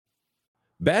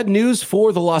Bad news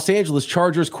for the Los Angeles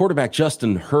Chargers. Quarterback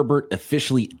Justin Herbert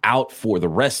officially out for the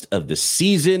rest of the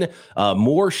season.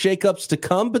 More shakeups to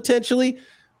come potentially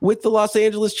with the Los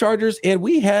Angeles Chargers. And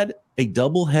we had a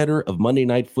doubleheader of Monday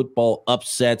Night Football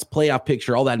upsets, playoff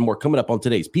picture, all that and more coming up on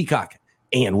today's Peacock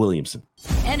and Williamson.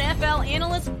 NFL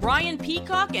analyst Brian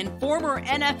Peacock and former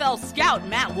NFL scout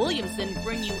Matt Williamson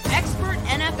bring you expert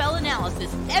NFL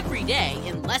analysis every day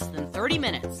in less than 30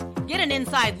 minutes. Get an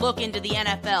inside look into the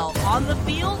NFL on the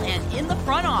field and in the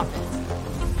front office.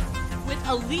 With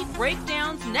elite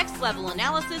breakdowns, next-level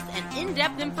analysis, and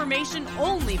in-depth information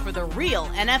only for the real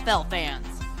NFL fans.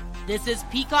 This is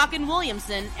Peacock and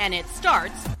Williamson, and it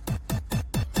starts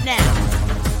now.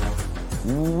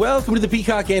 Welcome to the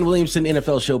Peacock and Williamson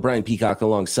NFL show. Brian Peacock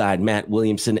alongside Matt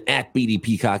Williamson at BD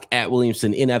Peacock at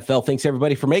Williamson NFL. Thanks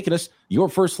everybody for making us your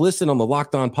first listen on the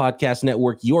Locked On Podcast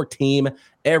Network, your team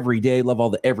every day. Love all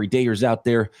the everydayers out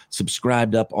there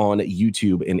subscribed up on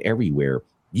YouTube and everywhere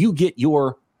you get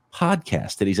your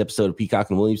podcast. Today's episode of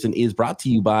Peacock and Williamson is brought to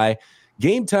you by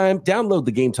Game Time. Download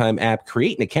the Game Time app,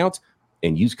 create an account,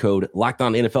 and use code Locked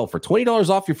On NFL for $20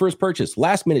 off your first purchase.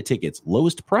 Last minute tickets,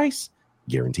 lowest price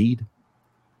guaranteed.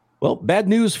 Well, bad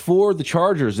news for the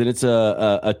Chargers, and it's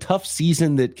a tough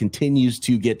season that continues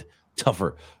to get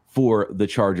tougher for the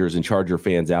Chargers and Charger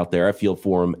fans out there. I feel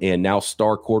for them. And now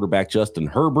star quarterback Justin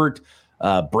Herbert,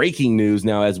 breaking news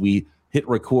now as we hit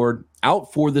record,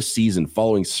 out for the season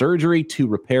following surgery to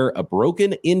repair a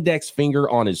broken index finger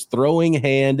on his throwing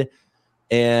hand.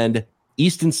 And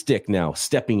Easton Stick now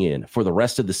stepping in for the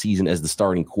rest of the season as the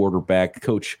starting quarterback.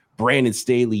 Coach Brandon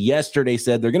Staley yesterday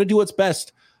said they're going to do what's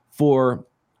best for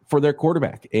their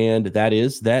quarterback, and that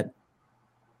is that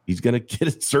he's going to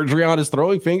get surgery on his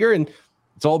throwing finger, and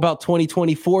it's all about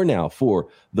 2024 now for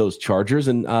those Chargers.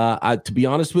 And to be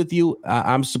honest with you,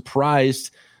 I'm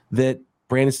surprised that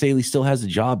Brandon Staley still has a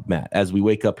job, Matt, as we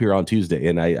wake up here on Tuesday.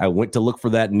 And I went to look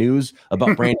for that news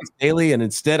about Brandon Staley, and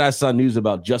instead I saw news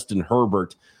about Justin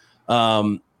Herbert.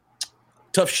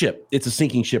 Tough ship. It's a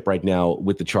sinking ship right now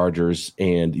with the Chargers,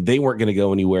 and they weren't going to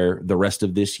go anywhere the rest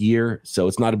of this year. So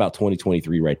it's not about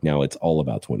 2023 right now. It's all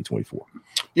about 2024.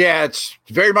 Yeah, it's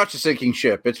very much a sinking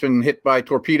ship. It's been hit by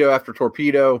torpedo after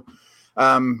torpedo.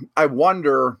 I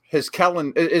wonder, is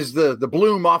the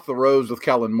bloom off the rose with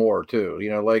Kellen Moore too?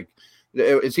 You know, like,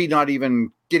 is he not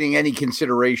even getting any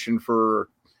consideration for,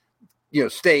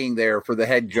 staying there for the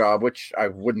head job, which I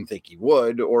wouldn't think he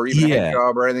would, or even a head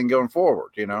job or anything going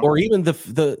forward, or even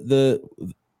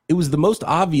it was the most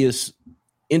obvious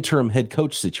interim head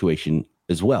coach situation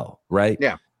as well. Right.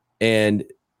 Yeah. And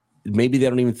maybe they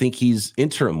don't even think he's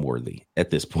interim worthy at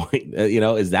this point.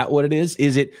 Is that what it is?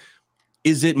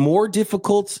 Is it more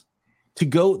difficult to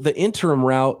go the interim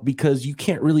route because you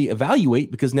can't really evaluate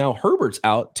because now Herbert's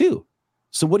out too?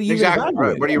 So what do you exactly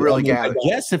right. What do you really get? I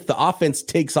guess if the offense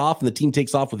takes off and the team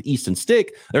takes off with Easton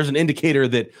Stick, there's an indicator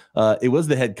that it was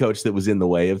the head coach that was in the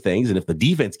way of things. And if the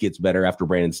defense gets better after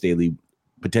Brandon Staley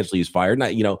potentially is fired,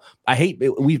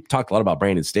 we've talked a lot about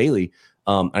Brandon Staley.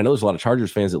 I know there's a lot of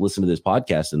Chargers fans that listen to this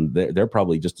podcast, and they're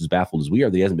probably just as baffled as we are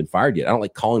that he hasn't been fired yet. I don't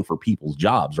like calling for people's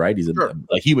jobs, right? He's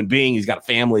a human being. He's got a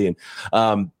family, and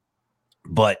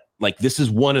but like, this is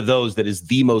one of those that is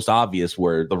the most obvious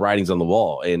where the writing's on the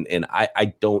wall. And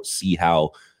I don't see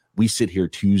how we sit here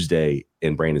Tuesday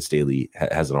and Brandon Staley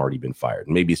hasn't already been fired.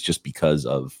 Maybe it's just because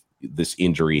of this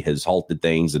injury has halted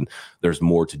things and there's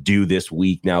more to do this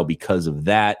week now because of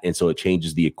that. And so it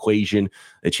changes the equation.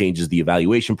 It changes the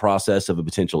evaluation process of a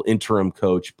potential interim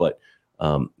coach. But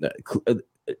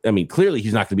clearly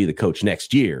he's not going to be the coach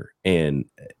next year. And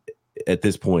at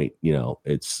this point,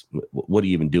 it's what are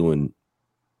you even doing?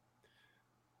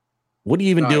 What are you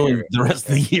even doing the rest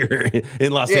of the year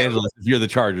in Los Angeles if you're the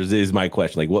Chargers is my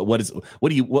question. Like,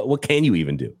 what can you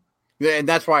even do? And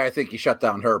that's why I think you shut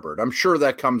down Herbert. I'm sure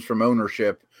that comes from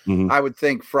ownership. Mm-hmm. I would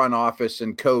think front office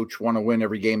and coach want to win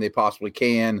every game they possibly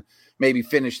can, maybe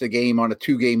finish the game on a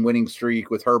 2-game winning streak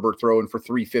with Herbert throwing for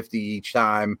 350 each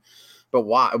time. But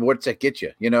why? What's that get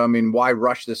you? Why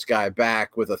rush this guy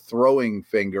back with a throwing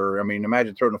finger?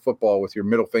 Imagine throwing a football with your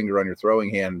middle finger on your throwing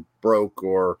hand broke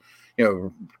or,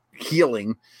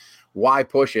 healing. Why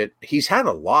push it? He's had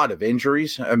a lot of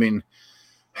injuries.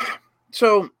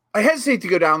 So I hesitate to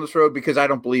go down this road because I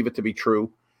don't believe it to be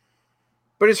true.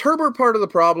 But is Herbert part of the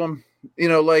problem?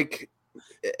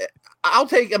 I'll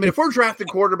take, if we're drafting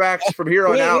quarterbacks from here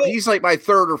on out, he's like my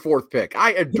 3rd or 4th pick.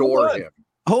 I adore him.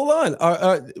 Hold on.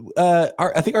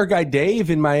 I think our guy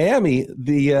Dave in Miami,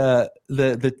 the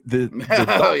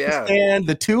fan,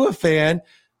 the Tua fan,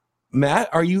 Matt,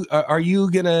 are you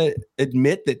gonna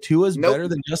admit that Tua's better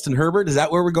than Justin Herbert? Is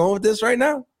that where we're going with this right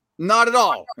now? Not at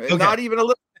all. Okay. Not even a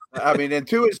little. I mean, and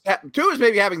two is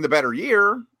maybe having the better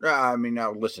year. I mean,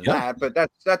 now listen to that, but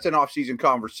that's an off-season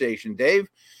conversation, Dave.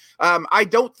 I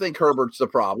don't think Herbert's the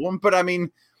problem, but I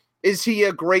mean, is he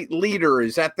a great leader?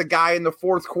 Is that the guy in the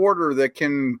fourth quarter that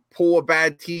can pull a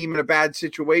bad team in a bad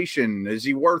situation? Is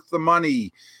he worth the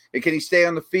money? And can he stay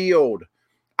on the field?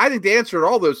 I think the answer to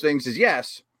all those things is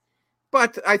yes,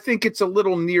 but I think it's a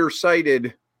little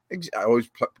nearsighted. I always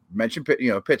mention,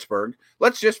 Pittsburgh.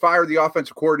 Let's just fire the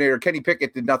offensive coordinator. Kenny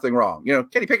Pickett did nothing wrong.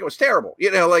 Kenny Pickett was terrible.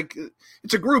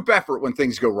 It's a group effort when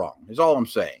things go wrong, is all I'm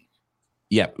saying.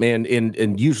 Yeah, man.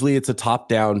 And usually it's a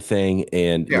top-down thing,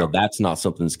 and that's not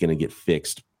something that's going to get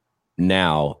fixed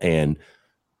now. And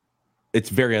it's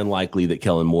very unlikely that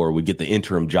Kellen Moore would get the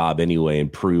interim job anyway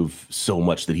and prove so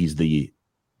much that he's the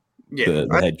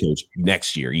head coach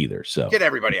next year either. So get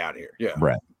everybody out of here. Yeah.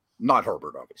 Right. Not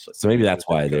Herbert, obviously. So maybe that's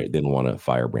why they didn't want to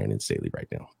fire Brandon Staley right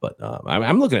now. But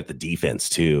I'm looking at the defense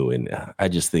too, and I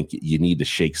just think you need to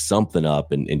shake something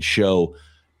up and show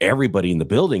everybody in the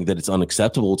building that it's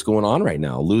unacceptable what's going on right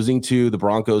now. Losing to the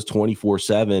Broncos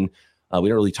 24-7. We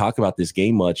don't really talk about this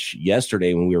game much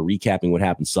yesterday when we were recapping what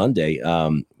happened Sunday.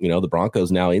 The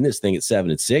Broncos now in this thing at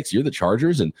 7-6. You're the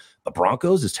Chargers, and the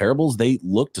Broncos, as terrible as they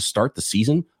look to start the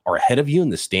season, are ahead of you in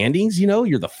the standings.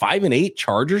 You're the 5-8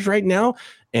 Chargers right now,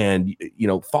 and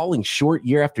falling short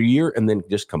year after year, and then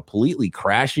just completely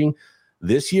crashing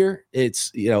this year.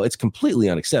 It's completely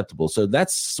unacceptable. So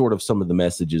that's sort of some of the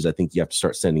messages I think you have to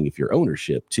start sending if you're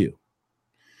ownership too.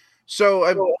 So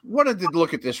I wanted to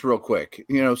look at this real quick.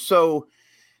 So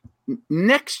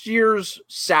next year's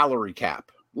salary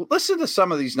cap. Listen to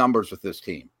some of these numbers with this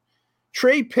team.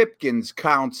 Trey Pipkins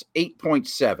counts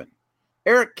 8.7.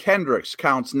 Eric Kendricks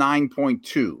counts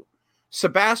 9.2.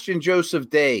 Sebastian Joseph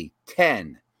Day,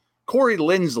 10. Corey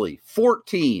Linsley,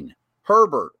 14.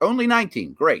 Herbert, only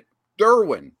 19. Great.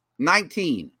 Derwin,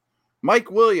 19.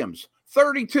 Mike Williams,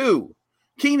 32.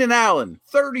 Keenan Allen,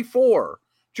 34.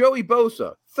 Joey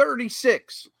Bosa,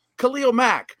 36. Khalil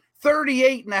Mack,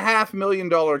 $38.5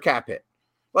 million cap hit.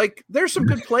 There's some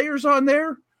good players on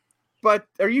there, but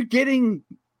are you getting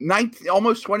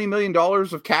almost $20 million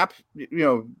of cap,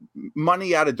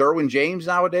 money out of Derwin James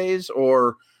nowadays,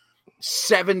 or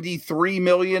 $73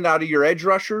 million out of your edge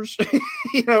rushers?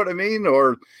 You know what I mean?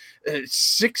 Or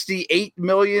 $68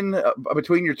 million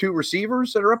between your two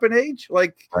receivers that are up in age?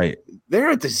 Right.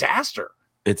 They're a disaster.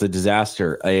 It's a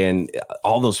disaster. And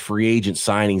all those free agent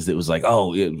signings that was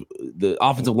the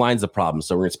offensive line's the problem.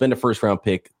 So we're going to spend a first round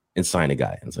pick and sign a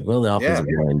guy. And it's well, the offensive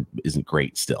line isn't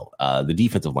great still. The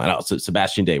defensive line, so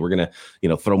Sebastian Day, we're going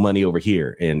to, throw money over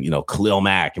here, and, Khalil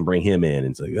Mack and bring him in.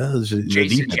 And it's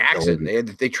Jason Jackson,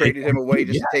 they traded him away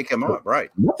just to take him up.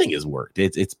 Right. Nothing has worked.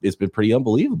 It's been pretty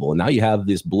unbelievable. And now you have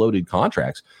this bloated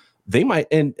contracts. They might,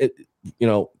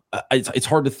 it's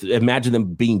hard to imagine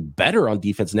them being better on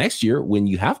defense next year when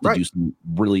you have to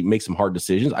make some hard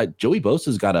decisions. Joey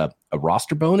Bosa's got a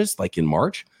roster bonus in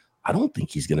March. I don't think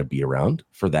he's going to be around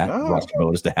for that roster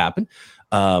bonus to happen.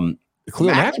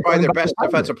 Mack's probably their best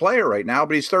defensive player right now,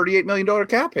 but he's $38 million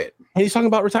cap hit. And he's talking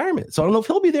about retirement. So I don't know if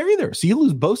he'll be there either. So you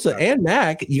lose Bosa and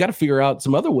Mack. You got to figure out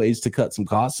some other ways to cut some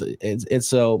costs. And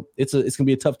so it's going to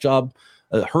be a tough job,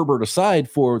 Herbert aside,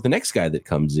 for the next guy that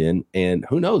comes in. And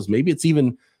who knows, maybe it's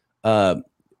even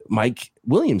Mike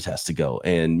Williams has to go.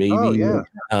 And maybe,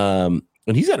 and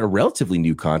he's got a relatively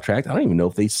new contract. I don't even know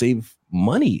if they save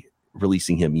money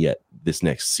releasing him yet this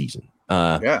next season.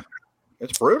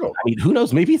 It's brutal. I mean, who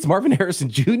knows? Maybe it's Marvin Harrison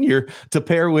Jr. to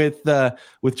pair with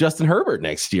Justin Herbert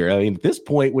next year. I mean, at this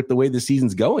point, with the way the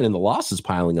season's going and the losses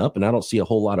piling up, and I don't see a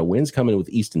whole lot of wins coming with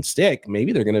Easton Stick,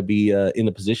 maybe they're going to be in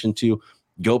a position to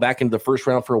go back into the first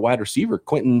round for a wide receiver.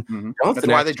 Quentin Johnson. That's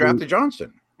why they drafted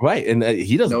Johnson. Right, and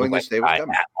he doesn't look like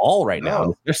at all right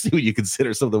now, especially when you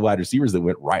consider some of the wide receivers that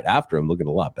went right after him looking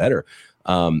a lot better.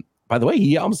 By the way,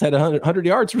 he almost had 100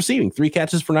 yards receiving, 3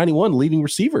 catches for 91, leading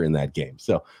receiver in that game.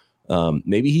 So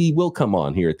maybe he will come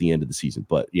on here at the end of the season.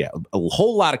 But yeah, a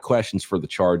whole lot of questions for the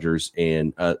Chargers.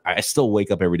 And I still wake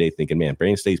up every day thinking, man,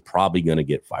 Brandon Staley's probably going to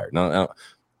get fired. Now,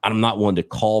 I'm not one to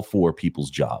call for people's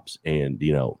jobs. And,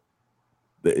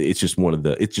 it's just one of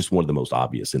the most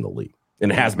obvious in the league.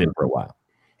 And it has been for a while.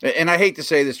 And I hate to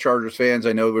say this, Chargers fans,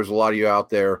 I know there's a lot of you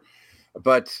out there,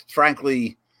 but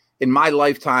frankly, in my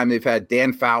lifetime, they've had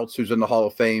Dan Fouts, who's in the Hall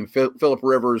of Fame, Phillip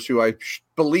Rivers, who I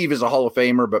believe is a Hall of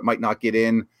Famer, but might not get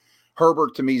in.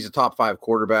 Herbert, to me, is a top 5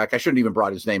 quarterback. I shouldn't even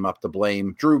brought his name up to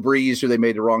blame. Drew Brees, who they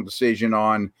made the wrong decision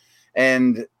on.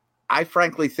 And I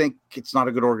frankly think it's not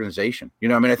a good organization.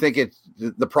 I think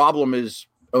the problem is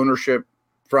ownership,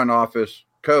 front office,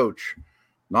 coach,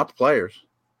 not the players.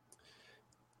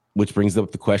 Which brings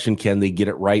up the question, can they get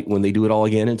it right when they do it all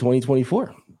again in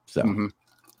 2024? So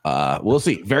we'll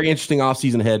see. Very interesting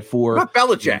offseason ahead for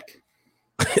Belichick.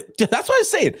 That's what I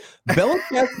was saying.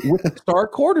 Belichick with a star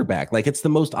quarterback. Like, it's the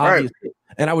most obvious thing.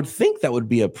 And I would think that would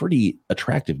be a pretty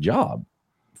attractive job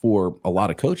for a lot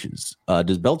of coaches.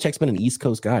 Does Belichick's been an East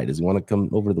Coast guy? Does he want to come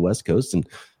over to the West Coast and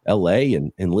LA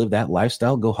and live that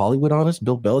lifestyle? Go Hollywood on us,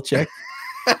 Bill Belichick?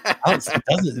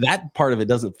 That part of it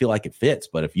doesn't feel like it fits.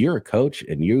 But if you're a coach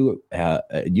and you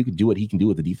can do what he can do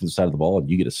with the defensive side of the ball, and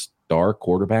you get a star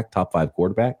quarterback, top 5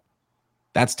 quarterback,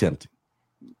 that's tempting.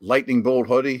 Lightning bolt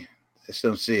hoodie. I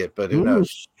still don't see it, but who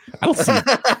knows? I don't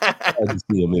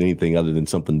see him in anything other than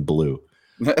something blue.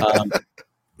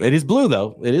 It is blue,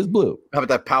 though. It is blue. How about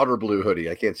that powder blue hoodie?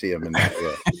 I can't see him in that.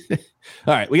 Yeah.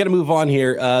 All right, we got to move on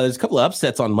here. There's a couple of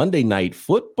upsets on Monday Night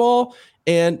Football,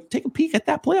 and take a peek at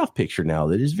that playoff picture now.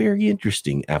 That is very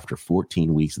interesting after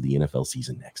 14 weeks of the NFL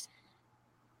season next.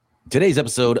 Today's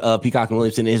episode of Peacock and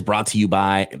Williamson is brought to you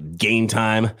by Game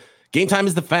Time. Game Time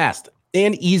is the fast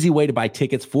and easy way to buy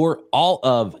tickets for all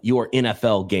of your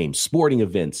NFL games, sporting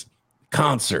events,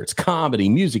 concerts, comedy,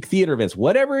 music, theater events,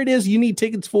 whatever it is you need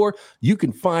tickets for, you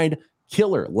can find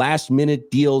killer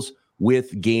last-minute deals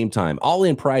with Game Time.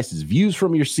 All-in prices, views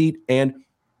from your seat, and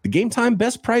the Game Time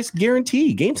best price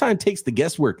guarantee. Game Time takes the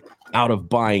guesswork out of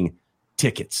buying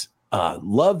tickets.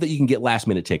 Love that you can get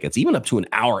last-minute tickets, even up to an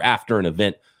hour after an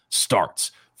event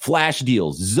starts. Flash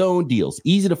deals, zone deals,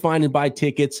 easy to find and buy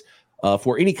tickets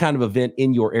for any kind of event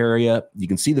in your area. You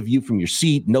can see the view from your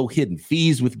seat, no hidden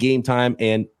fees with Game Time.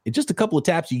 And in just a couple of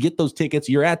taps, you get those tickets.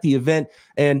 You're at the event.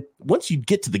 And once you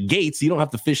get to the gates, you don't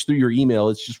have to fish through your email.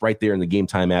 It's just right there in the Game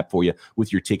Time app for you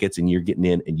with your tickets. And you're getting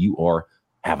in and you are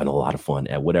having a lot of fun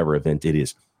at whatever event it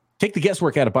is. Take the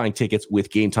guesswork out of buying tickets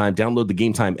with Game Time. Download the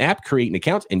Game Time app, create an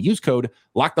account, and use code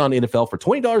LOCKEDONNFL for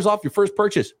 $20 off your first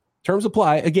purchase. Terms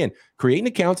apply. Again, create an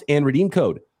account and redeem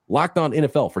code Locked On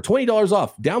NFL for $20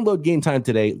 off. Download Game Time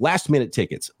today. Last minute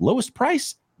tickets. Lowest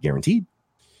price guaranteed.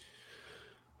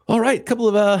 All right, a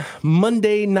couple of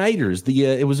Monday nighters.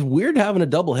 It was weird having a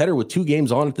doubleheader with 2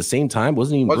 games on at the same time.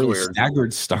 Wasn't even really weird.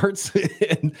 Staggered starts.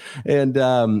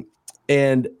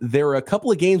 and there were a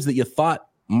couple of games that you thought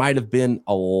might have been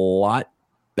a lot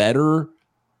better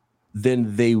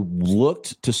than they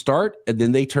looked to start, and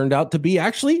then they turned out to be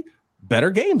actually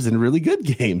better games and really good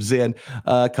games. And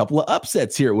a couple of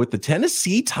upsets here with the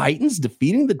Tennessee Titans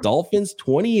defeating the Dolphins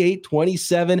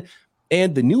 28-27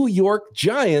 and the New York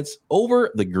Giants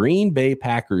over the Green Bay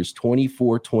Packers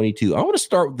 24-22. I want to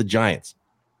start with the Giants.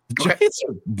 The Giants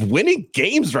are winning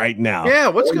games right now. Yeah,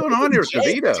 what's going on here with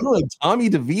DeVito? Tommy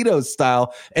DeVito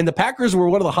style. And the Packers were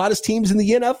one of the hottest teams in the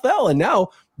NFL. And now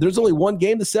there's only one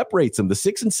game that separates them. The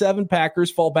 6-7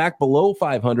 Packers fall back below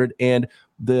 500, and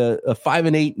the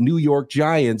 5-8 New York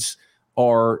Giants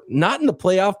are not in the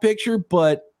playoff picture,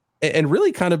 but and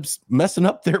really kind of messing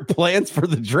up their plans for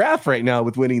the draft right now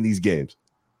with winning these games.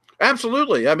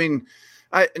 Absolutely. I mean,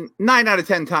 9 out of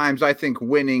 10 times, I think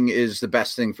winning is the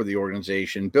best thing for the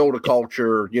organization. Build a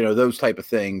culture, those type of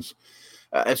things.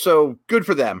 So good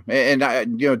for them. And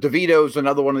DeVito's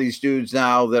another one of these dudes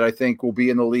now that I think will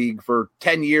be in the league for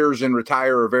 10 years and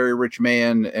retire a very rich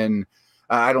man. And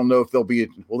I don't know if there'll be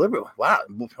will there be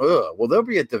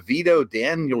a DeVito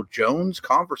Daniel Jones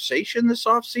conversation this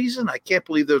offseason? I can't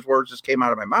believe those words just came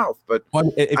out of my mouth. But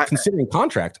considering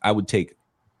contract, I would take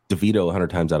DeVito 100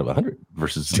 times out of 100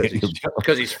 versus Daniel Jones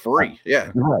because he's free.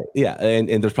 Yeah, right. Yeah,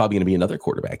 and there's probably going to be another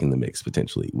quarterback in the mix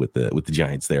potentially with the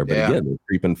Giants there. But again, they're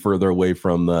creeping further away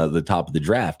from the top of the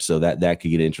draft, so that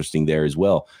could get interesting there as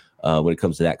well. When it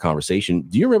comes to that conversation.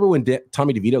 Do you remember when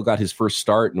Tommy DeVito got his first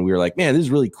start and we were like, man, this is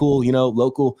really cool,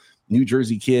 local New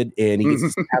Jersey kid. And he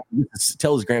gets to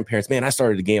tell his grandparents, man, I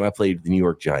started a game. I played with the New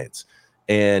York Giants.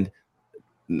 And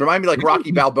remind me like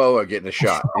Rocky Balboa getting a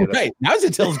shot. Right. Now he's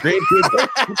going to tell his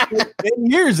grandkids 10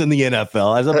 years in the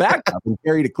NFL as a backup and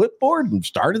carried a clipboard and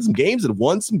started some games and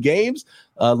won some games.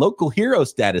 Local hero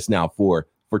status now for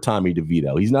Tommy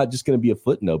DeVito. He's not just going to be a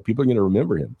footnote. People are going to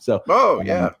remember him. So,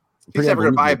 he's never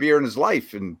going to buy a beer in his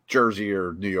life in Jersey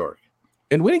or New York.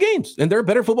 And winning games. And they're a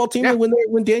better football team than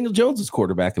when Daniel Jones was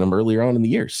quarterbacking them earlier on in the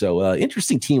year. So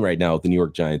interesting team right now with the New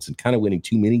York Giants and kind of winning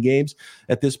too many games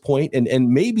at this point. And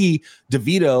maybe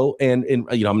DeVito and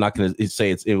I'm not going to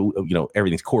say it's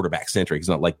everything's quarterback centric. It's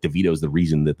not like DeVito's the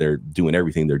reason that they're doing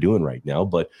everything they're doing right now.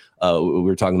 But we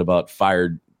were talking about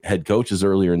fired head coaches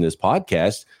earlier in this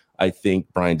podcast. I think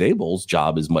Brian Daboll's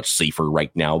job is much safer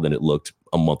right now than it looked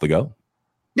a month ago.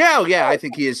 Yeah, I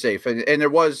think he is safe. And there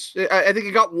was, I think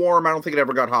it got warm. I don't think it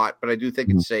ever got hot, but I do think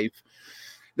it's safe.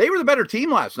 They were the better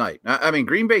team last night. I mean,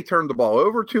 Green Bay turned the ball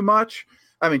over too much.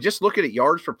 I mean, just looking at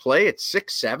yards per play, it's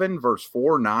 6-7 versus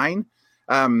 4-9.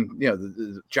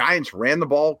 The Giants ran the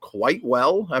ball quite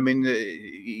well. I mean,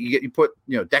 you put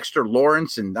Dexter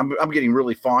Lawrence, and I'm getting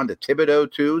really fond of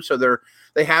Thibodeau too. So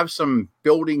they have some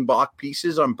building block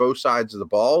pieces on both sides of the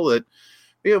ball that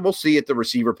we'll see at the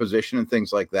receiver position and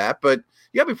things like that. But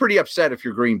you got to be pretty upset if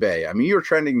you're Green Bay. I mean, you're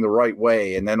trending the right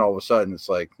way, and then all of a sudden it's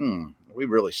like, we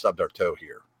really stubbed our toe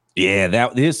here. Yeah,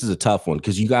 this is a tough one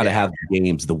because you got to have the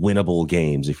games, the winnable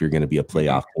games, if you're going to be a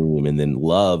playoff team. And then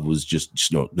Love was just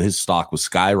his stock was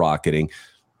skyrocketing.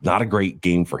 Not a great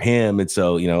game for him. And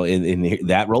so, in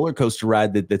that roller coaster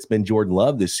ride that's been Jordan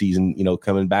Love this season,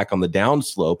 coming back on the down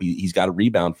slope, he's got to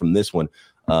rebound from this one.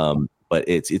 But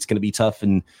it's going to be tough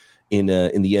in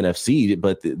the NFC.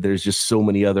 But there's just so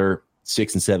many other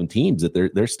 6 and 7 teams that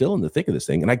they're still in the thick of this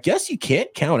thing. And I guess you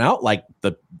can't count out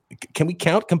can we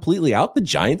count completely out the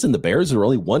Giants and the Bears are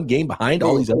only one game behind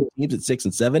all these other teams at 6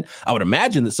 and 7? I would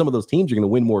imagine that some of those teams are going to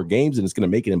win more games and it's going to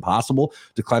make it impossible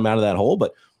to climb out of that hole.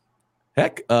 But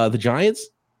heck, the Giants,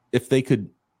 if they could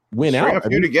win out, a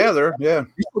few together, you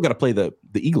still got to play the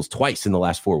Eagles twice in the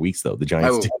last 4 weeks, though. The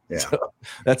Giants, So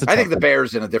I think the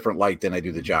Bears in a different light than I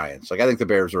do the Giants. Like I think the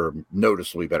Bears are a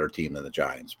noticeably better team than the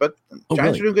Giants, but the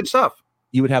Giants are doing good stuff.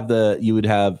 You would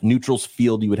have neutrals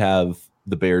field. You would have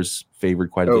the Bears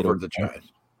favored quite a bit over the Giants.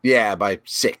 Yeah, by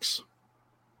 6.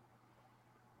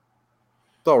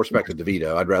 With all respect to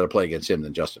DeVito, I'd rather play against him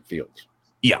than Justin Fields.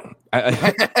 Yeah,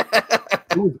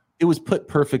 it was put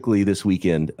perfectly this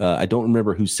weekend. I don't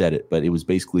remember who said it, but it was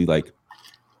basically like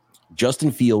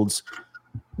Justin Fields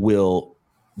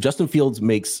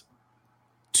makes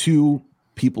 2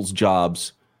 people's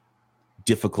jobs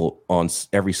difficult on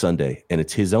every Sunday, and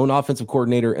it's his own offensive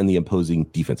coordinator and the opposing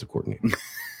defensive coordinator.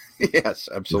 Yes,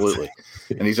 absolutely.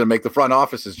 And he's going to make the front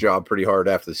office's job pretty hard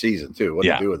after the season too. What do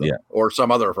you do with them? Or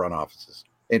some other front offices.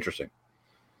 Interesting.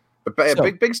 But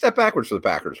big step backwards for the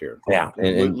Packers here. Yeah.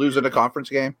 And losing a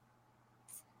conference game.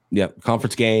 Yeah,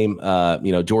 conference game.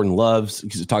 Jordan Love's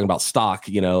talking about stock,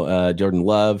 Jordan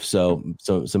Love. So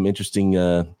some interesting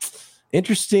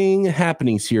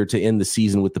happenings here to end the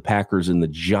season with the Packers and the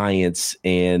Giants,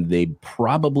 and they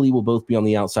probably will both be on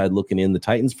the outside looking in. The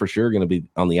Titans for sure going to be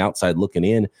on the outside looking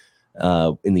in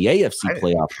the AFC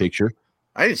playoff picture.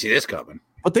 I didn't see this coming.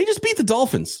 But they just beat the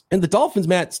Dolphins, and the Dolphins,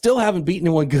 Matt, still haven't beaten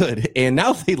anyone good, and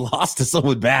now they lost to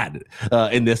someone bad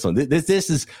in this one. This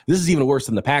is even worse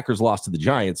than the Packers lost to the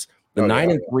Giants. The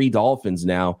 9-3 Dolphins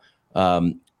now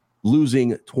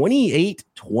losing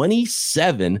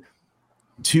 28-27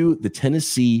 to the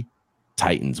Tennessee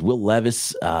Titans. Will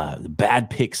Levis, bad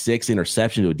pick 6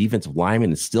 interception to a defensive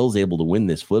lineman, and still is able to win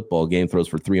this football game. Throws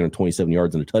for 327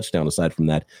 yards and a touchdown aside from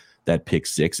that pick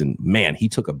 6. And man, he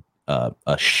took a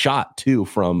shot too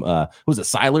from was it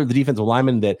Seiler, the defensive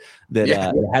lineman that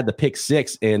had the pick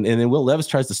 6, and then Will Levis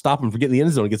tries to stop him from getting the end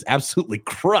zone and gets absolutely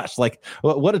crushed. Like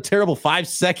what a terrible 5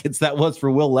 seconds that was for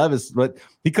Will Levis, but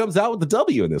he comes out with the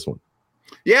W in this one.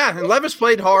 Yeah, and Levis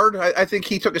played hard. I think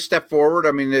he took a step forward.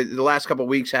 I mean, the last couple of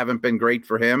weeks haven't been great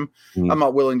for him. I'm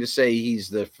not willing to say he's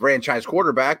the franchise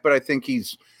quarterback, but I think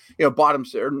he's not bought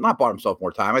himself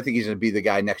more time. I think he's going to be the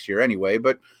guy next year anyway.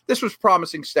 But this was a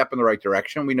promising step in the right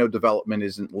direction. We know development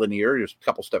isn't linear. There's a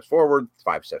couple steps forward,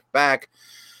 5 steps back.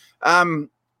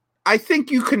 I think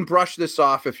you can brush this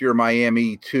off if you're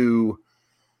Miami to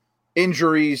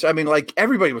injuries. I mean, like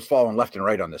everybody was falling left and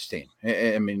right on this team.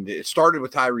 I mean, it started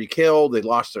with Tyreek Hill. They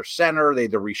lost their center. They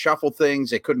had to reshuffle things.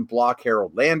 They couldn't block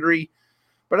Harold Landry.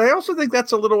 But I also think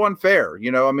that's a little unfair.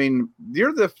 I mean,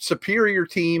 you're the superior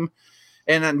team,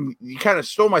 and you kind of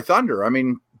stole my thunder. I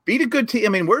mean, beat a good team. I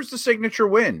mean, where's the signature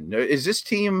win? Is this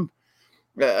team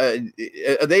are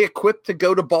they equipped to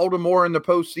go to Baltimore in the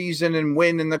postseason and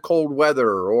win in the cold weather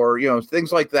or,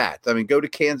 things like that? I mean, go to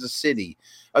Kansas City.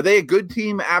 Are they a good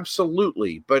team?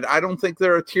 Absolutely. But I don't think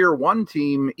they're a tier 1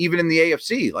 team, even in the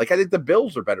AFC. Like, I think the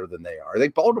Bills are better than they are. I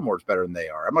think Baltimore's better than they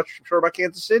are. I'm not sure about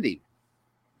Kansas City.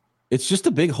 It's just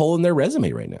a big hole in their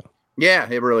resume right now. Yeah,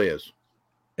 it really is.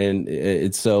 And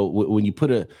it's so when you put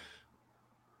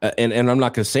and I'm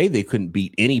not going to say they couldn't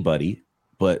beat anybody,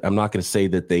 but I'm not going to say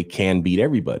that they can beat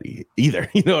everybody either.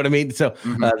 You know what I mean? So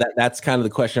that's kind of the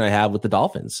question I have with the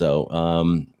Dolphins.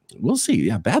 So we'll see.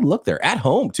 Yeah, bad luck there at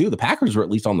home too. The Packers were at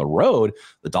least on the road.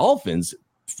 The Dolphins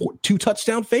 2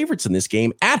 touchdown favorites in this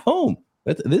game at home.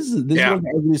 This is one of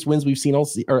the ugliest wins we've seen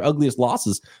or ugliest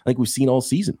losses I think we've seen all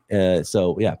season.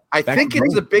 So yeah, I think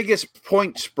it's the biggest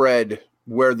point spread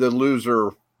where the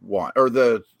loser won, or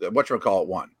the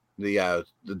won.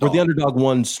 The underdog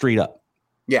won straight up.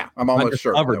 Yeah, I'm almost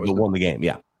sure that won the game.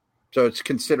 Yeah, so it's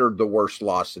considered the worst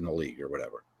loss in the league or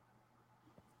whatever.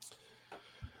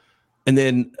 And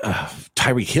then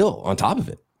Tyreek Hill on top of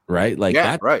it, right? Like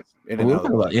that, right. We're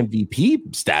talking about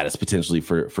MVP status potentially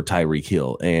for Tyreek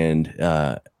Hill, and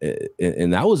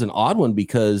that was an odd one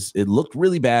because it looked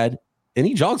really bad. And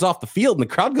he jogs off the field, and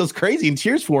the crowd goes crazy and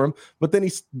cheers for him. But then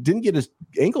he didn't get his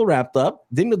ankle wrapped up,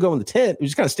 didn't go in the tent. He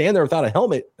just kind of stand there without a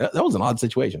helmet. That was an odd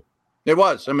situation. It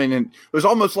was. I mean, it was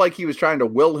almost like he was trying to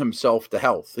will himself to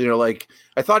health. You know, like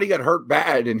I thought he got hurt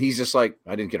bad, and he's just like,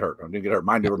 I didn't get hurt.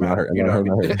 Mind over matter. You know,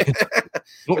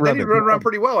 but then he run around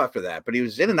pretty well after that. But he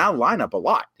was in and out of lineup a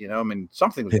lot. You know, I mean,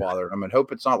 something was bothering him, and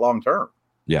hope it's not long term.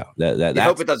 Yeah, I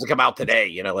hope it doesn't come out today.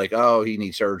 You know, like he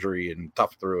needs surgery and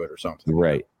tough through it or something.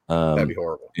 Right. That'd be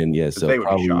horrible. And yeah, so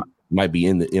probably might be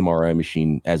in the MRI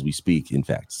machine as we speak. In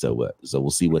fact, so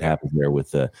we'll see what happens there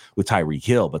with Tyreek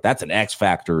Hill. But that's an X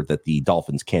factor that the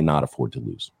Dolphins cannot afford to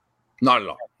lose. Not at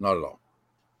all. All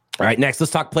right, next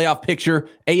let's talk playoff picture.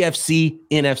 AFC,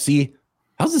 NFC.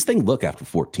 How's this thing look after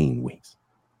 14 weeks?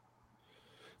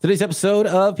 Today's episode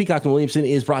of Peacock and Williamson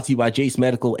is brought to you by Jace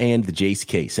Medical and the Jace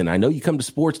Case. And I know you come to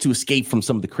sports to escape from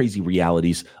some of the crazy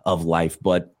realities of life,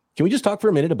 but can we just talk for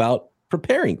a minute about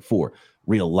preparing for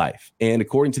real life? And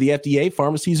according to the FDA,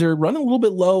 pharmacies are running a little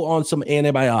bit low on some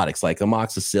antibiotics like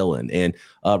amoxicillin. And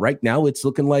right now it's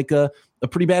looking like a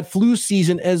pretty bad flu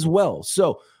season as well.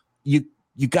 So you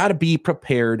got to be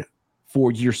prepared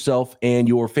for yourself and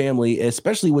your family,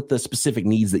 especially with the specific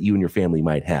needs that you and your family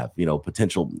might have, you know,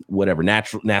 potential, whatever,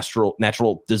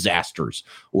 natural disasters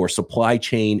or supply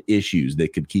chain issues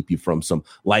that could keep you from some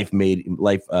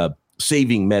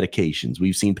life-saving medications.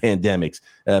 We've seen pandemics.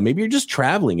 Maybe you're just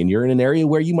traveling and you're in an area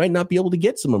where you might not be able to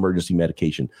get some emergency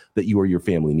medication that you or your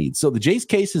family needs. So the Jace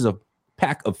Case is a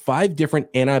pack of 5 different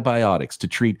antibiotics to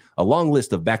treat a long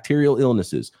list of bacterial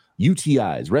illnesses,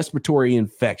 UTIs, respiratory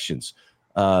infections,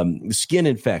 skin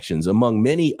infections, among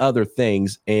many other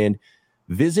things. And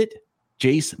visit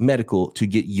Jace Medical to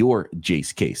get your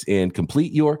Jace Case and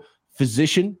complete your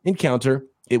physician encounter.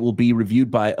 It will be reviewed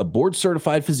by a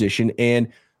board-certified physician, and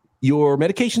your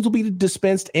medications will be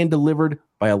dispensed and delivered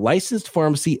by a licensed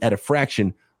pharmacy at a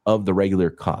fraction of the regular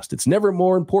cost. It's never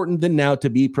more important than now to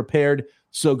be prepared.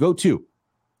 So go to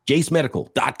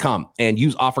jacemedical.com and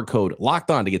use offer code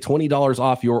LOCKEDON to get $20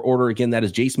 off your order. Again, that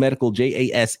is JaceMedical,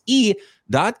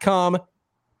 JASE.com.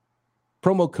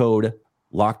 Promo code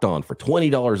LOCKEDON for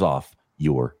 $20 off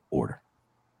your order.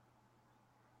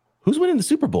 Who's winning the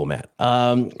Super Bowl, Matt?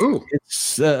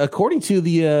 It's according to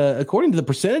the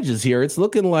percentages here, it's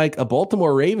looking like a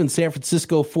Baltimore Ravens, San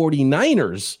Francisco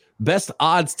 49ers best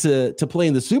odds to play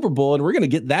in the Super Bowl, and we're going to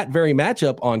get that very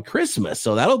matchup on Christmas.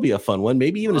 So that'll be a fun one.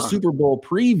 Maybe even a Super Bowl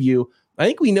preview. I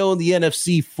think we know in the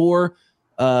NFC four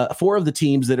of the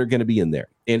teams that are going to be in there,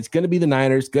 and it's going to be the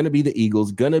Niners, going to be the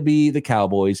Eagles, going to be the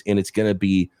Cowboys, and it's going to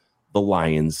be the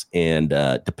Lions. And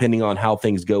depending on how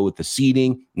things go with the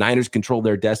seeding, Niners control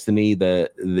their destiny.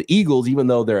 The Eagles, even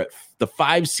though they're at the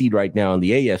 5 seed right now in the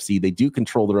AFC, they do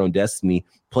control their own destiny,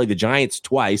 play the Giants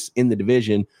twice in the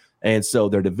division. And so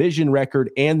their division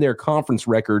record and their conference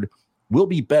record will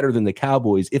be better than the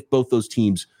Cowboys if both those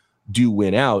teams do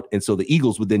win out. And so the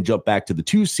Eagles would then jump back to the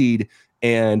 2 seed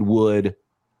and would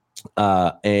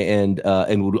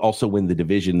would also win the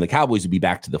division. The Cowboys would be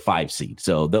back to the 5 seed.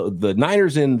 So the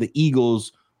Niners and the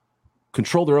Eagles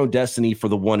control their own destiny for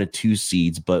the 1 and 2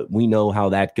 seeds, but we know how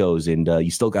that goes, and you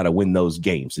still got to win those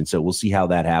games. And so we'll see how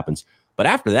that happens. But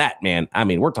after that, man, I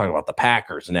mean, we're talking about the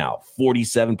Packers now.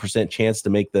 47% chance to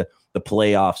make the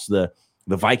playoffs. The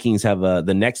Vikings have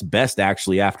the next best,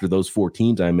 actually, after those 4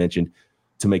 teams I mentioned,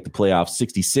 to make the playoffs.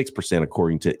 66%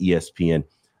 according to ESPN.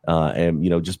 And, you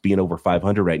know, just being over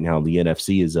 500 right now in the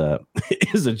NFC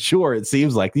is a chore. It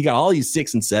seems like you got all these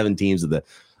 6 and 7 teams of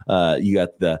you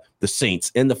got the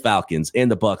Saints and the Falcons and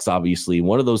the Bucks. Obviously,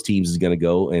 one of those teams is going to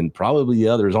go, and probably the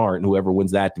others aren't. Whoever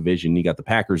wins that division, you got the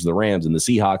Packers, the Rams, and the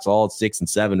Seahawks, all at 6 and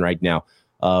 7 right now.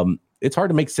 It's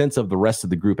hard to make sense of the rest of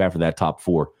the group after that top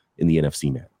 4 in the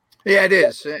NFC, man. Yeah, it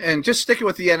is. And just sticking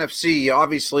with the NFC,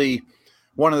 obviously,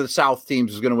 one of the South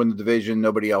teams is going to win the division.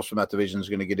 Nobody else from that division is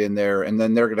going to get in there, and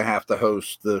then they're going to have to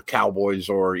host the Cowboys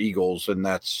or Eagles, and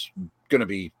that's going to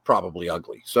be probably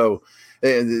ugly. So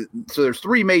there's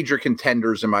 3 major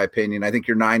contenders, in my opinion. I think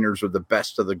your Niners are the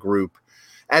best of the group.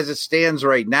 As it stands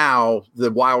right now,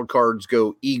 the wild cards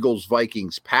go Eagles,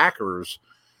 Vikings, Packers.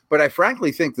 But I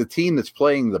frankly think the team that's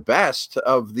playing the best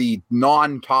of the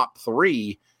non-top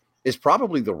 3 is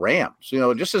probably the Rams. You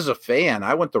know, just as a fan,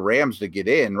 I want the Rams to get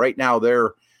in. Right now,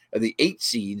 they're the 8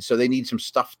 seed, so they need some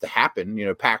stuff to happen. You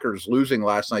know, Packers losing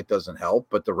last night doesn't help,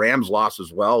 but the Rams lost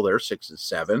as well. They're 6 and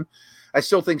 7. I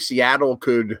still think Seattle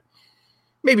could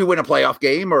maybe win a playoff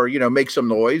game or, you know, make some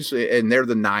noise, and they're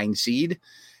the 9 seed.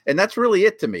 And that's really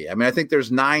it to me. I mean, I think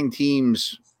there's 9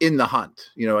 teams in the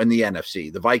hunt, in the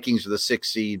NFC. The Vikings are the 6th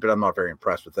seed, but I'm not very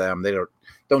impressed with them. They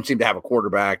don't seem to have a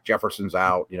quarterback. Jefferson's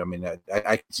out.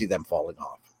 I can see them falling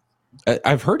off.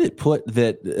 I've heard it put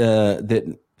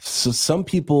that so some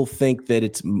people think that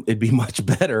it'd be much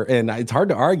better, and it's hard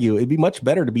to argue. It'd be much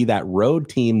better to be that road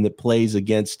team that plays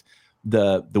against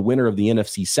the winner of the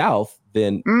NFC South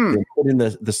than put in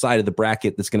the side of the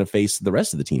bracket that's going to face the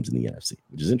rest of the teams in the NFC,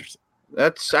 which is interesting.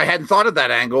 I hadn't thought of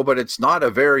that angle, but it's not a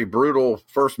very brutal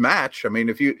first match. I mean,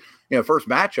 if first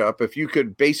matchup, if you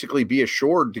could basically be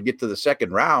assured to get to the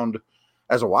second round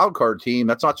as a wild card team,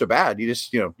 that's not so bad. You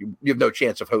just, you have no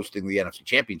chance of hosting the NFC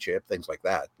Championship, things like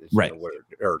that. It's, right. Where it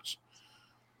hurts.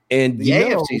 And the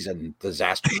AFC's a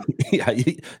disaster. Yeah,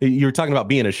 you were talking about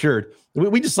being assured.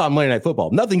 We just saw Monday Night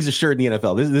Football. Nothing's assured in the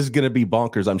NFL. This is going to be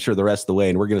bonkers, I'm sure, the rest of the way.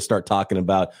 And we're going to start talking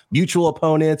about mutual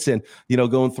opponents and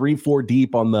going 3-4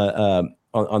 deep on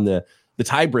the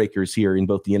tiebreakers here in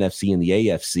both the NFC and the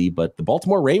AFC. But the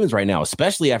Baltimore Ravens right now,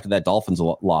 especially after that Dolphins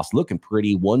loss, looking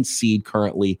pretty. 1 seed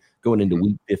currently going into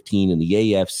Week 15 in the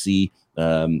AFC.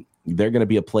 They're going to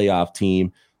be a playoff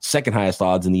team. Second highest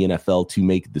odds in the NFL to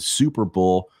make the Super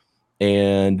Bowl.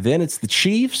 And then it's the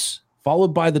Chiefs, followed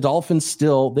by the Dolphins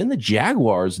still, then the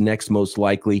Jaguars next most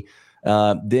likely.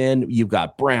 Then you've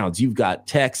got Browns, you've got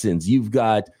Texans, you've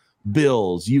got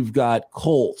Bills, you've got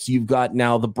Colts, you've got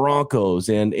now the Broncos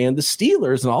and the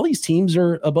Steelers, and all these teams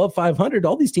are above 500.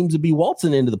 All these teams would be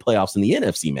waltzing into the playoffs in the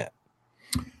NFC, Matt.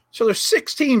 So there's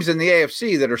 6 teams in the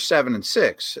AFC that are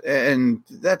 7-6, and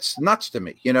that's nuts to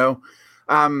me.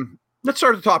 Let's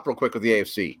start at the top real quick with the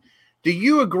AFC. Do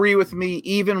you agree with me,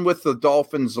 even with the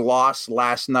Dolphins' loss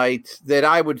last night, that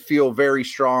I would feel very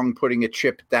strong putting a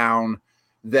chip down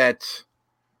that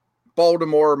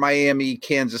Baltimore, Miami,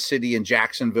 Kansas City, and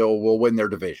Jacksonville will win their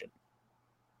division?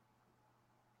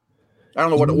 I don't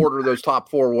know what order those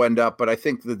top 4 will end up, but I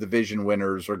think the division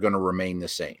winners are going to remain the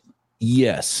same.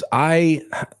 Yes,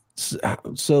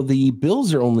 so the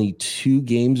Bills are only 2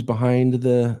 games behind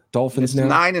the Dolphins now.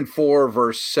 9-4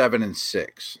 versus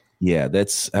 7-6. Yeah,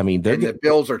 the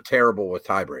Bills are terrible with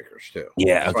tiebreakers too.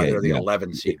 Yeah, that's okay. They're the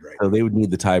 11 seed right now. So they would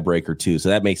need the tiebreaker too. So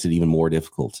that makes it even more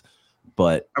difficult.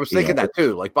 But I was thinking that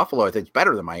too. Like Buffalo, I think is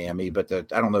better than Miami, but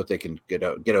I don't know if they can get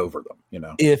over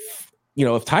them. If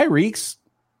Tyreek's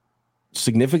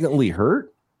significantly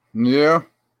hurt, yeah,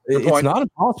 it's not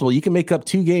impossible. You can make up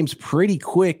 2 games pretty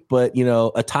quick, but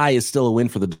a tie is still a win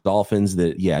for the Dolphins.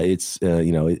 It's.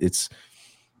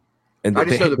 And I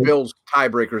just know the Bills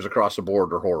tiebreakers across the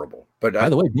board are horrible. But by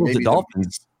the way, Bills and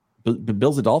Dolphins,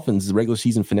 the regular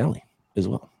season finale as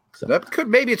well. So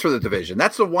maybe it's for the division.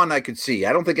 That's the one I could see.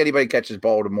 I don't think anybody catches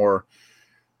Baltimore.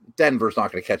 Denver's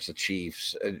not going to catch the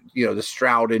Chiefs. The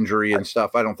Stroud injury and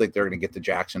stuff. I don't think they're going to get to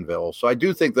Jacksonville. So I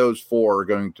do think those 4 are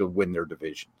going to win their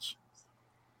divisions.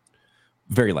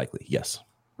 Very likely, yes.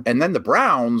 And then the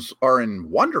Browns are in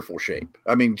wonderful shape.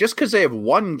 I mean, just because they have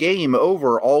 1 game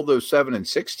over all those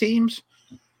 7-6 teams,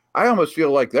 I almost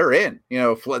feel like they're in. They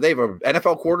have an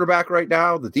NFL quarterback right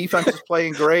now. The defense is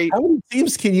playing great. How many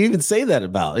teams can you even say that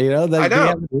about? I know. They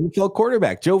have an NFL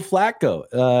quarterback, Joe Flacco.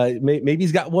 Maybe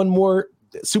he's got one more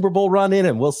Super Bowl run in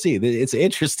him. We'll see. It's an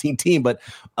interesting team, but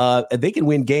they can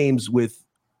win games with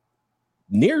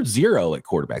near 0 at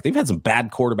quarterback. They've had some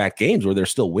bad quarterback games where they're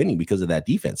still winning because of that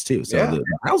defense too. So the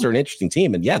Browns are an interesting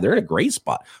team, and they're in a great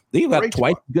spot. They've got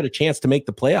twice as good a chance to make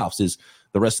the playoffs as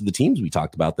the rest of the teams we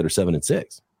talked about that are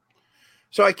 7-6.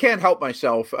 So I can't help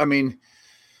myself. I mean,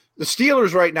 the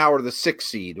Steelers right now are the 6th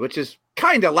seed, which is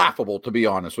kind of laughable, to be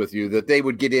honest with you, that they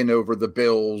would get in over the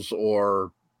Bills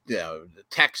or the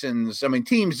Texans. I mean,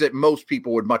 teams that most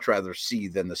people would much rather see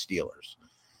than the Steelers.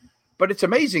 But it's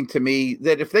amazing to me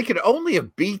that if they could only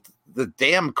have beat the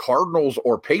damn Cardinals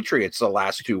or Patriots the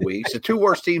last 2 weeks, the 2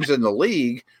 worst teams in the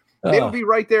league, they would be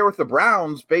right there with the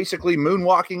Browns, basically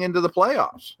moonwalking into the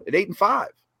playoffs at 8-5.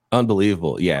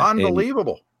 Unbelievable. Yeah.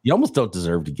 Unbelievable. And you almost don't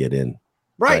deserve to get in.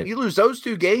 Right. You lose those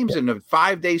 2 games in a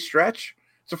 5-day stretch.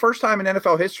 It's the first time in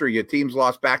NFL history a team's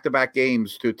lost back-to-back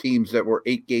games to teams that were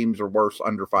 8 games or worse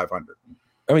under 500.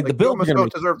 I mean, the Bills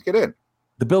don't deserve to get in.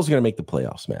 The Bills are going to make the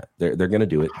playoffs, Matt. They're going to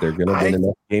do it. They're going to win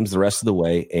enough games the rest of the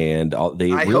way, and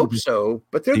I hope so.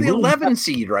 But they're the 11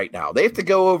 seed right now. They have to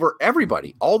go over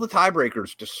everybody. All the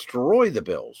tiebreakers destroy the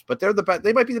Bills, but they're the best.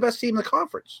 They might be the best team in the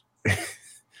conference.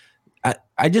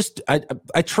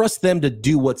 I trust them to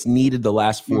do what's needed the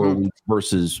last 4 weeks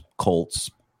versus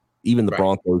Colts, even the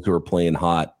Broncos who are playing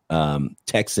hot.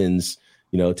 Texans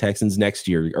next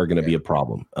year are going to be a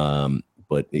problem.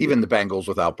 But even the Bengals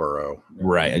without Burrow.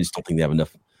 Right. I just don't think they have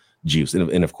enough juice.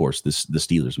 And of course, the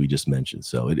Steelers we just mentioned.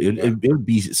 So it would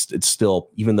be, it's still,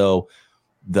 even though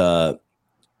the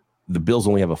the Bills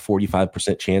only have a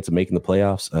 45% chance of making the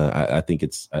playoffs. I think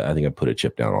I put a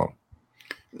chip down on them.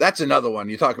 That's another one.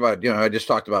 You talk about, I just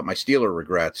talked about my Steeler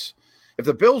regrets. If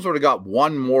the Bills would have got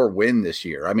one more win this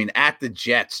year, I mean, at the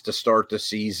Jets to start the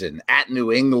season, at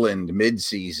New England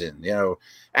midseason,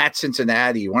 at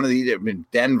Cincinnati,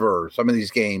 Denver, some of these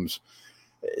games,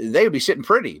 they would be sitting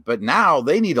pretty. But now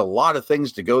they need a lot of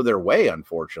things to go their way,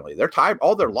 unfortunately. They're tied.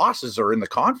 All their losses are in the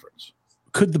conference.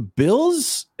 Could the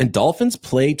Bills and Dolphins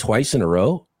play twice in a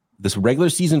row? This regular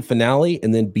season finale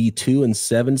and then be 2 and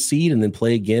 7 seed and then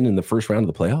play again in the first round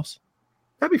of the playoffs?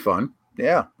 That'd be fun.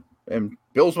 Yeah. And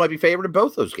Bills might be favored in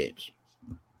both those games.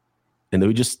 And they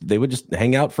would just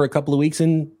hang out for a couple of weeks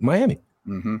in Miami.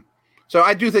 Mm-hmm. So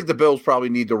I do think the Bills probably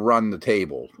need to run the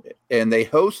table, and they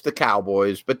host the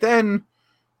Cowboys, but then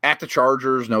at the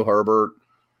Chargers, no Herbert.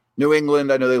 New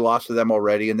England, I know they lost to them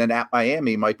already, and then at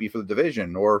Miami might be for the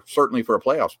division or certainly for a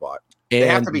playoff spot. They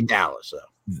have to be Dallas, though.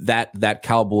 That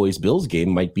Cowboys-Bills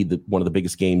game might be one of the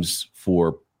biggest games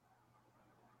for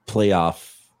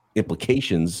playoff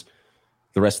implications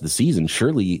the rest of the season,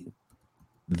 surely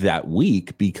that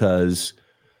week, because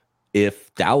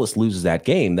if Dallas loses that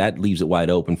game, that leaves it wide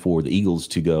open for the Eagles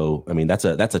to go. I mean, that's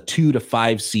a 2 to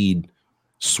 5 seed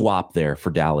swap there for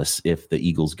Dallas if the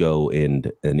Eagles go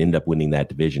and end up winning that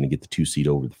division and get the 2 seed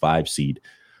over the 5 seed.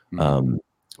 Mm-hmm.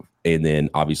 And then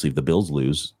obviously if the Bills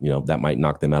lose, that might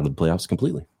knock them out of the playoffs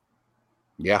completely.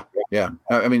 Yeah. Yeah.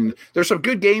 I mean, there's some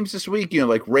good games this week,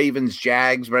 like Ravens,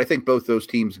 Jags, but I think both those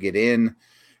teams get in.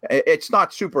 It's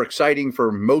not super exciting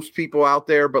for most people out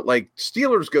there, but like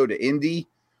Steelers go to Indy.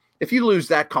 If you lose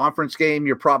that conference game,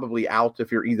 you're probably out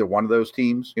if you're either one of those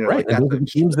teams. Right. Like those are the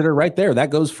teams that are right there.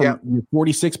 That goes from your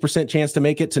 46% chance to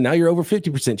make it to now you're over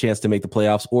 50% chance to make the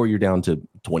playoffs, or you're down to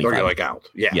 25. Or you're like out.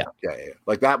 Yeah.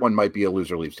 Like that one might be a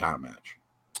loser leaves town match.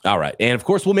 All right. And of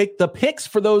course, we'll make the picks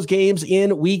for those games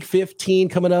in week 15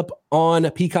 coming up on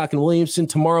Peacock and Williamson.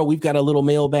 Tomorrow, we've got a little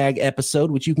mailbag episode,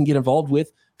 which you can get involved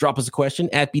with. Drop us a question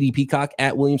at BD Peacock,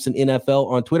 at Williamson NFL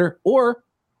on Twitter, or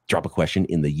drop a question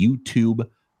in the YouTube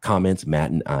comments.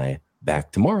 Matt and I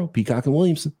back tomorrow. Peacock and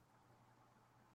Williamson.